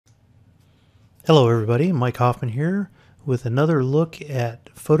Hello everybody, Mike Hoffman here with another look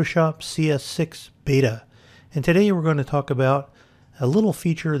at Photoshop CS6 Beta. And today we're going to talk about a little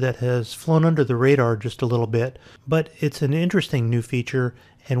feature that has flown under the radar just a little bit, but it's an interesting new feature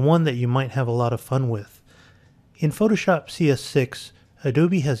and one that you might have a lot of fun with. In Photoshop CS6,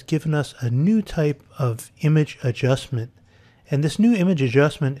 Adobe has given us a new type of image adjustment, and this new image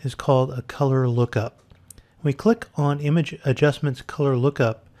adjustment is called a Color Lookup. We click on Image Adjustments Color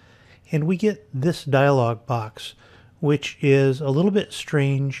Lookup, and we get this dialog box, which is a little bit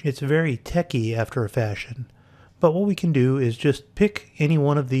strange. It's very techy after a fashion. But what we can do is just pick any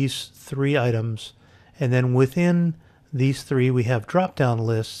one of these three items, and then within these three we have drop-down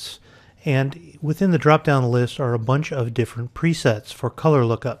lists, and within the drop-down list are a bunch of different presets for color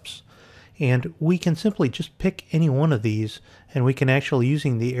lookups. And we can simply just pick any one of these, and we can actually,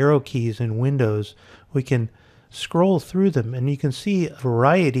 using the arrow keys in Windows, we can scroll through them, and you can see a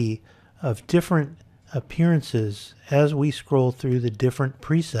variety of different appearances as we scroll through the different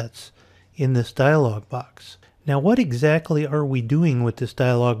presets in this dialog box. Now, what exactly are we doing with this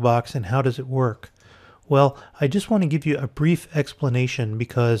dialog box and how does it work? Well, I just want to give you a brief explanation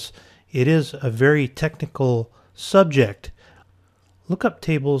because it is a very technical subject. Lookup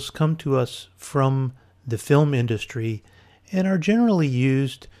tables come to us from the film industry and are generally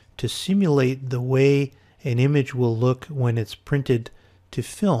used to simulate the way an image will look when it's printed to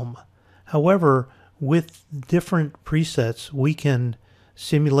film. However, with different presets, we can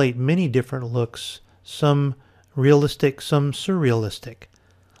simulate many different looks, some realistic, some surrealistic.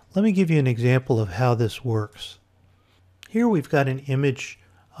 Let me give you an example of how this works. Here we've got an image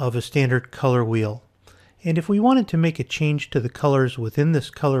of a standard color wheel. And if we wanted to make a change to the colors within this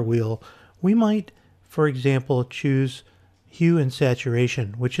color wheel, we might, for example, choose hue and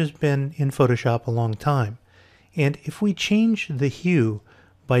saturation, which has been in Photoshop a long time. And if we change the hue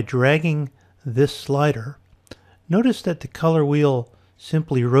by dragging this slider, notice that the color wheel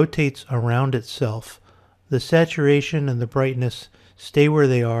simply rotates around itself. The saturation and the brightness stay where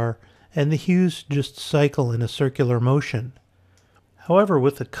they are, and the hues just cycle in a circular motion. However,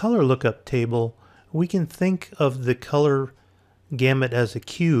 with the color lookup table, we can think of the color gamut as a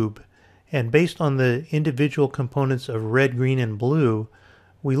cube, and based on the individual components of red, green, and blue,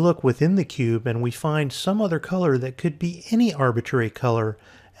 we look within the cube and we find some other color that could be any arbitrary color,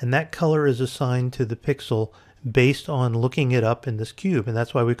 and that color is assigned to the pixel based on looking it up in this cube, and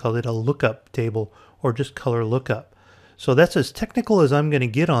that's why we call it a lookup table or just color lookup. So that's as technical as I'm going to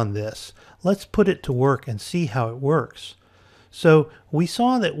get on this. Let's put it to work and see how it works. So we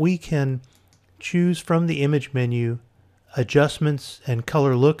saw that we can choose from the image menu adjustments and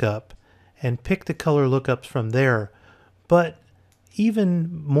color lookup and pick the color lookups from there, but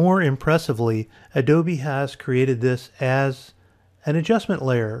even more impressively, Adobe has created this as an adjustment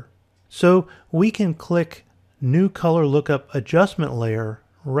layer. So we can click New Color Lookup Adjustment Layer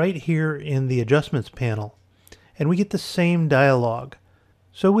right here in the Adjustments panel, and we get the same dialog.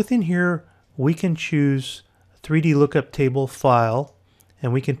 So within here, we can choose 3D Lookup Table File,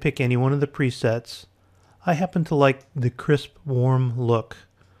 and we can pick any one of the presets. I happen to like the crisp, warm look.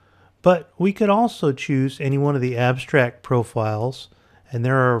 But we could also choose any one of the abstract profiles, and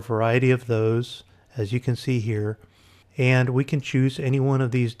there are a variety of those, as you can see here. And we can choose any one of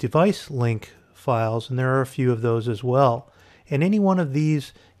these device link files, and there are a few of those as well. And any one of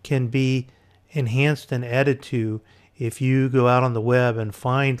these can be enhanced and added to. If you go out on the web and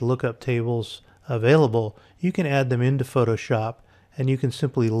find lookup tables available, you can add them into Photoshop, and you can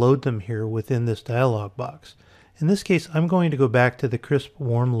simply load them here within this dialog box. In this case, I'm going to go back to the crisp,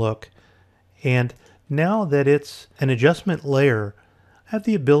 warm look, and now that it's an adjustment layer, I have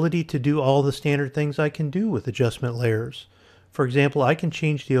the ability to do all the standard things I can do with adjustment layers. For example, I can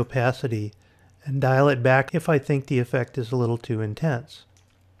change the opacity and dial it back if I think the effect is a little too intense.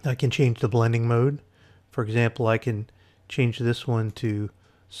 I can change the blending mode. For example, I can change this one to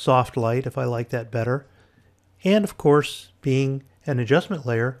soft light if I like that better. And of course, being an adjustment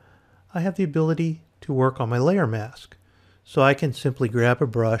layer, I have the ability to work on my layer mask. So I can simply grab a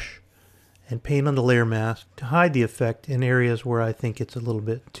brush and paint on the layer mask to hide the effect in areas where I think it's a little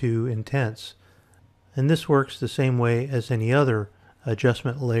bit too intense. And this works the same way as any other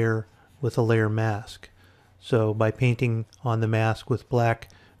adjustment layer with a layer mask. So by painting on the mask with black,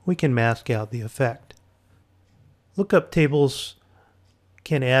 we can mask out the effect. Lookup tables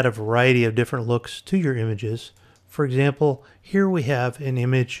can add a variety of different looks to your images. For example, here we have an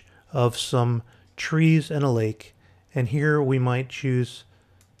image of some trees and a lake, and here we might choose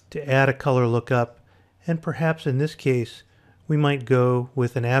to add a color lookup, and perhaps in this case we might go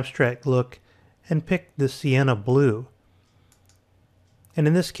with an abstract look and pick the sienna blue. And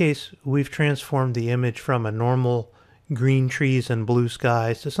in this case, we've transformed the image from a normal green trees and blue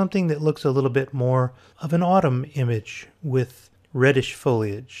skies to something that looks a little bit more of an autumn image with reddish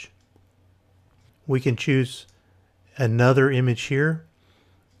foliage. We can choose another image here,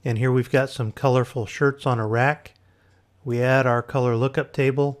 and here we've got some colorful shirts on a rack. We add our color lookup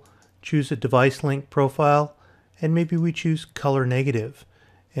table, choose a device link profile, and maybe we choose color negative,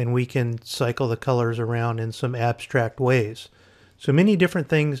 and we can cycle the colors around in some abstract ways. So many different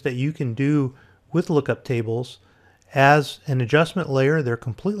things that you can do with lookup tables. As an adjustment layer, they're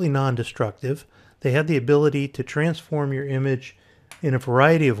completely non-destructive. They have the ability to transform your image in a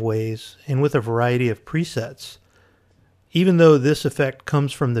variety of ways and with a variety of presets. Even though this effect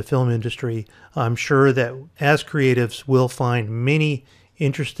comes from the film industry, I'm sure that as creatives we'll find many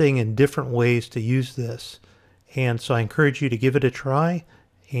interesting and different ways to use this. And so I encourage you to give it a try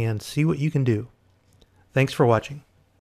and see what you can do. Thanks for watching.